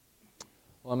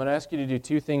Well, I'm going to ask you to do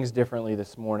two things differently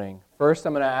this morning. First,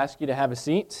 I'm going to ask you to have a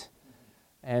seat.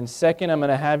 And second, I'm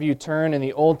going to have you turn in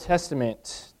the Old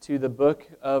Testament to the book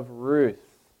of Ruth.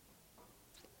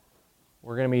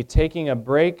 We're going to be taking a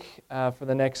break for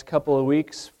the next couple of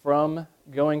weeks from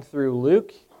going through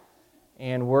Luke.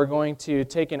 And we're going to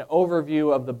take an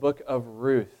overview of the book of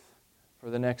Ruth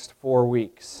for the next 4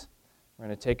 weeks. We're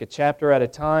going to take a chapter at a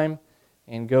time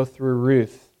and go through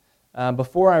Ruth.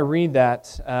 Before I read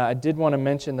that, I did want to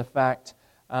mention the fact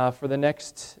for the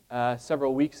next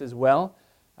several weeks as well,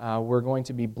 we're going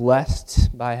to be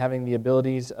blessed by having the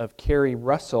abilities of Carrie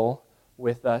Russell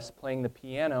with us playing the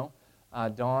piano.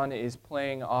 Dawn is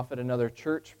playing off at another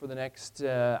church for the next,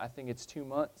 I think it's 2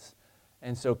 months.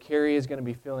 And so Carrie is going to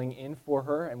be filling in for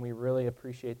her, and we really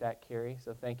appreciate that, Carrie.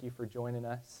 So thank you for joining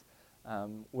us.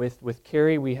 With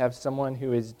Carrie, we have someone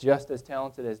who is just as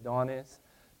talented as Dawn is.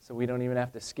 So we don't even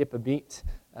have to skip a beat,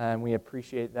 and we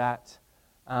appreciate that.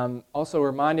 Also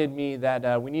reminded me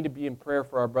that we need to be in prayer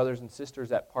for our brothers and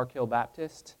sisters at Park Hill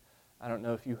Baptist. I don't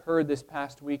know if you heard this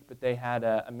past week, but they had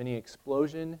a mini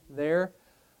explosion there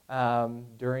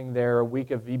during their week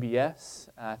of VBS.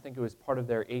 I think it was part of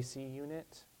their AC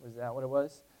unit. Was that what it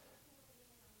was?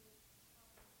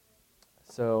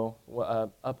 So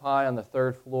up high on the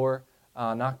third floor,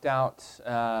 knocked out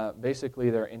basically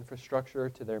their infrastructure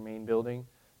to their main building.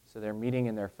 So they're meeting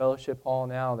in their fellowship hall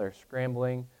now. They're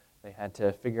scrambling. They had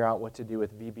to figure out what to do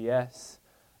with VBS.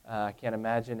 I can't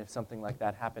imagine if something like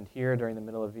that happened here during the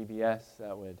middle of VBS.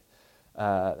 That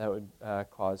would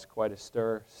cause quite a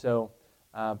stir. So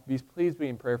please be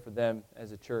in prayer for them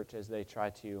as a church as they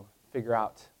try to figure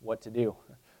out what to do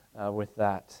with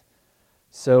that.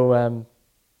 So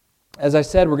as I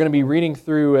said, we're going to be reading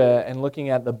through and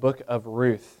looking at the book of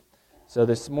Ruth. So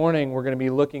this morning we're going to be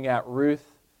looking at Ruth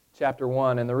chapter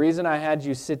 1. And the reason I had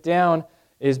you sit down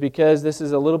is because this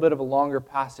is a little bit of a longer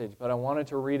passage, but I wanted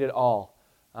to read it all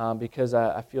because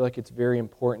I feel like it's very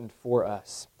important for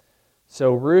us.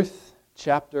 So Ruth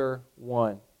chapter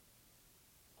 1.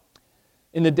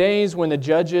 In the days when the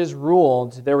judges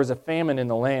ruled, there was a famine in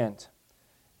the land.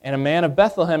 And a man of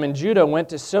Bethlehem in Judah went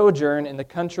to sojourn in the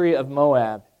country of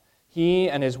Moab, he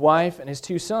and his wife and his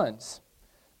 2 sons.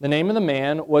 The name of the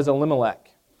man was Elimelech,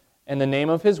 and the name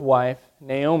of his wife,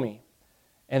 Naomi.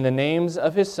 And the names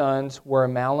of his sons were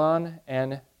Mahlon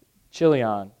and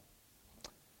Chilion.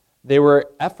 They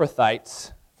were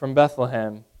Ephrathites from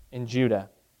Bethlehem in Judah.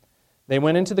 They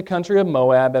went into the country of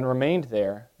Moab and remained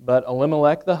there, but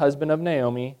Elimelech, the husband of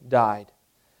Naomi, died,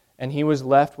 and he was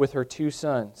left with her 2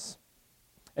 sons.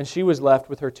 And she was left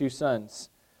with her 2 sons.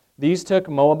 These took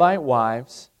Moabite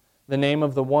wives. The name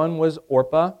of the one was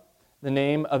Orpah, the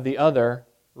name of the other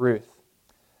Ruth.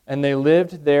 And they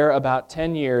lived there about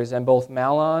 10 years, and both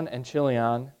Mahlon and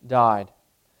Chilion died,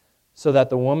 so that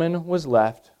the woman was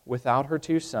left without her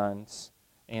 2 sons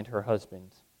and her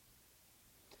husband.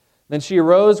 Then she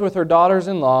arose with her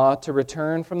daughters-in-law to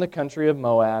return from the country of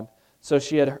Moab,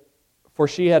 for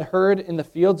she had heard in the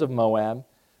fields of Moab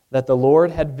that the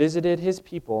Lord had visited his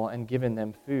people and given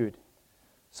them food.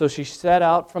 So she set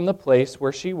out from the place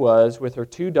where she was with her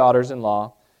 2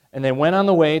 daughters-in-law, and they went on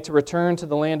the way to return to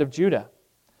the land of Judah.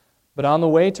 But on the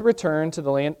way to return to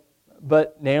the land,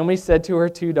 Naomi said to her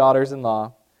 2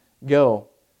 daughters-in-law, "Go,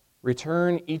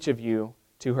 return each of you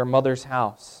to her mother's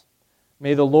house.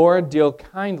 May the Lord deal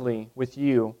kindly with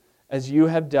you as you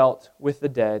have dealt with the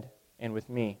dead and with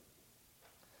me.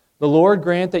 The Lord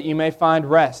grant that you may find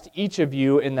rest, each of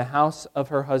you in the house of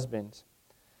her husband."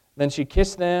 Then she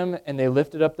kissed them, and they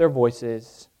lifted up their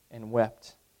voices and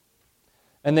wept.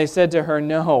 And they said to her,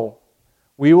 "No,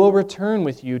 we will return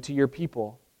with you to your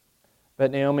people."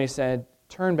 But Naomi said,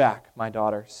 "Turn back, my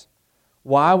daughters.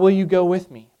 Why will you go with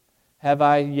me? Have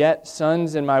I yet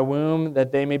sons in my womb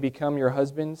that they may become your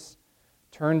husbands?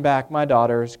 Turn back, my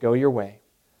daughters, go your way.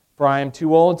 For I am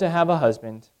too old to have a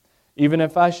husband. Even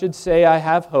if I should say I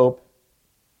have hope,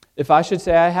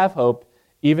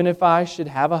 even if I should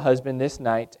have a husband this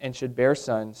night and should bear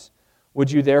sons, would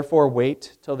you therefore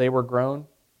wait till they were grown?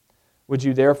 Would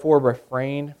you therefore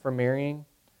refrain from marrying?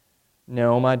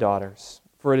 No, my daughters,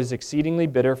 for it is exceedingly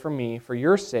bitter for me, for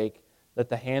your sake, that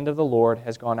the hand of the Lord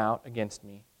has gone out against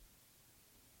me."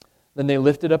 Then they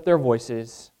lifted up their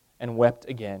voices and wept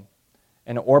again.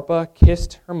 And Orpah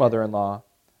kissed her mother-in-law,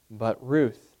 but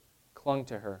Ruth clung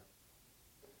to her.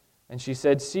 And she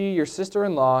said, "See, your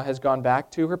sister-in-law has gone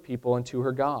back to her people and to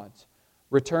her gods.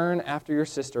 Return after your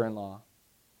sister-in-law."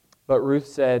 But Ruth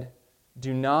said,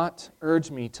 "Do not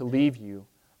urge me to leave you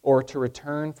or to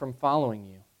return from following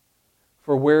you.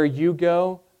 For where you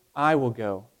go, I will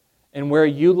go, and where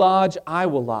you lodge, I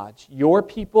will lodge. Your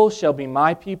people shall be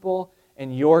my people,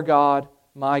 and your God,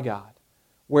 my God.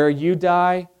 Where you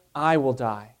die, I will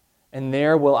die, and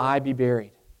there will I be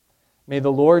buried. May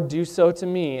the Lord do so to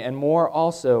me, and more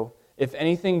also, if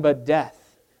anything but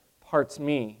death parts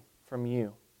me from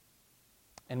you."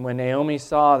 And when Naomi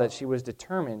saw that she was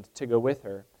determined to go with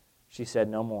her, she said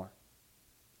no more.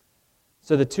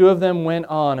 So the two of them went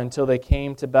on until they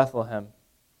came to Bethlehem.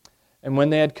 And when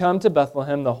they had come to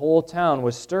Bethlehem, the whole town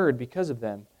was stirred because of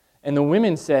them. And the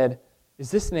women said,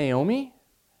 "Is this Naomi?"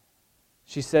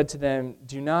 She said to them,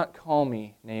 "Do not call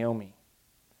me Naomi.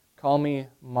 Call me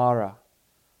Mara,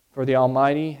 for the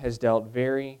Almighty has dealt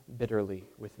very bitterly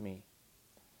with me.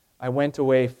 I went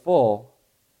away full,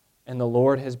 and the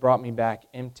Lord has brought me back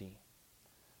empty.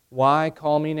 Why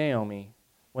call me Naomi,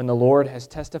 when the Lord has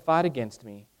testified against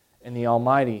me, and the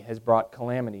Almighty has brought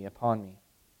calamity upon me?"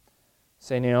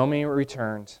 So Naomi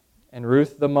returned, and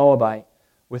Ruth the Moabite,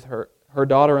 with her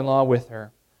daughter-in-law with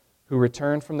her, who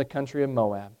returned from the country of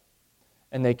Moab.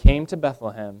 And they came to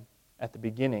Bethlehem at the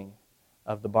beginning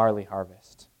of the barley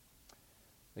harvest.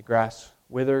 The grass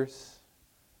withers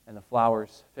and the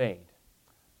flowers fade,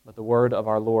 but the word of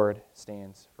our Lord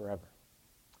stands forever.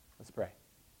 Let's pray.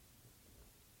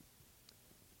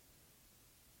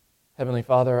 Heavenly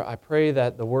Father, I pray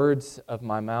that the words of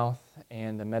my mouth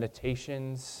and the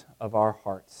meditations of our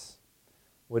hearts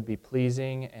would be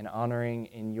pleasing and honoring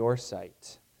in your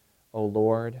sight, O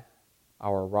Lord,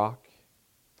 our rock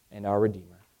and our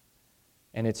Redeemer.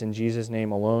 And it's in Jesus'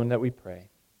 name alone that we pray.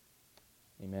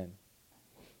 Amen.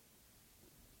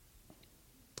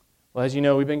 Well, as you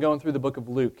know, we've been going through the book of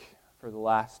Luke for the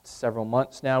last several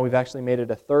months now. We've actually made it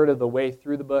a third of the way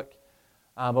through the book.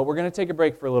 But we're going to take a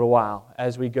break for a little while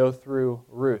as we go through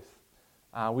Ruth.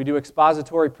 We do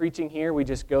expository preaching here. We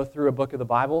just go through a book of the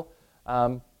Bible.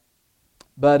 But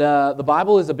the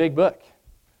Bible is a big book.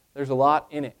 There's a lot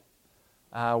in it.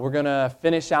 We're going to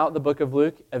finish out the book of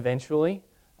Luke eventually.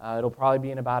 It'll probably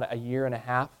be in about a year and a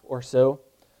half or so.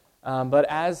 But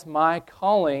as my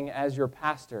calling as your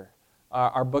pastor,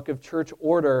 our book of church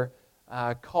order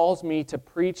calls me to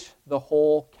preach the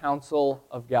whole counsel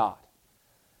of God.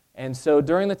 And so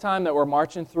during the time that we're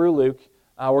marching through Luke,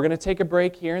 we're going to take a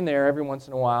break here and there every once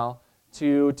in a while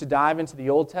to dive into the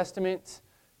Old Testament,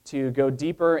 to go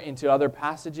deeper into other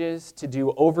passages, to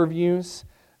do overviews,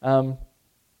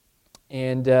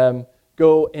 and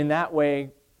go in that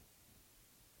way,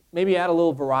 maybe add a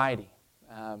little variety.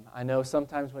 I know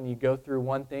sometimes when you go through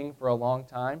one thing for a long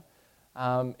time,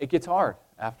 it gets hard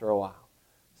after a while.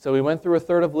 So we went through a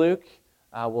third of Luke.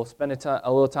 We'll spend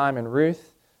a little time in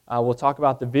Ruth. We'll talk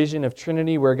about the vision of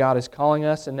Trinity, where God is calling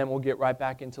us, and then we'll get right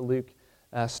back into Luke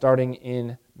starting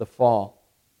in the fall.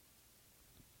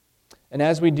 And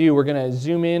as we do, we're going to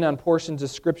zoom in on portions of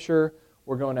Scripture.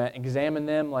 We're going to examine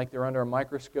them like they're under a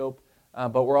microscope,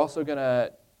 but we're also going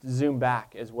to zoom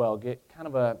back as well, get kind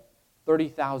of a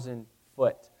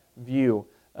 30,000-foot view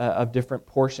of different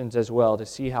portions as well to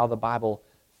see how the Bible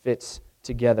fits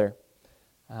together.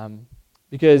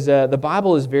 Because the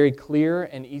Bible is very clear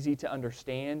and easy to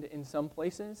understand in some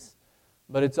places,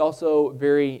 but it's also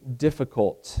very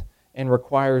difficult and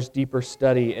requires deeper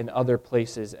study in other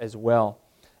places as well.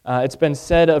 It's been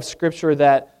said of Scripture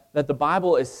that the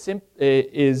Bible is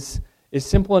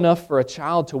simple enough for a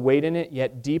child to wade in it,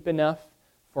 yet deep enough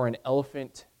for an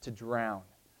elephant to drown.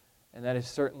 And that is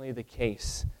certainly the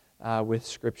case with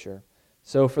Scripture.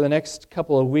 So for the next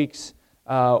couple of weeks,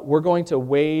 we're going to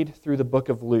wade through the book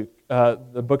of Ruth,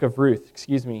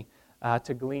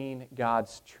 to glean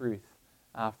God's truth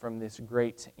from this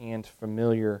great and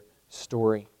familiar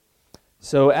story.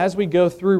 So as we go through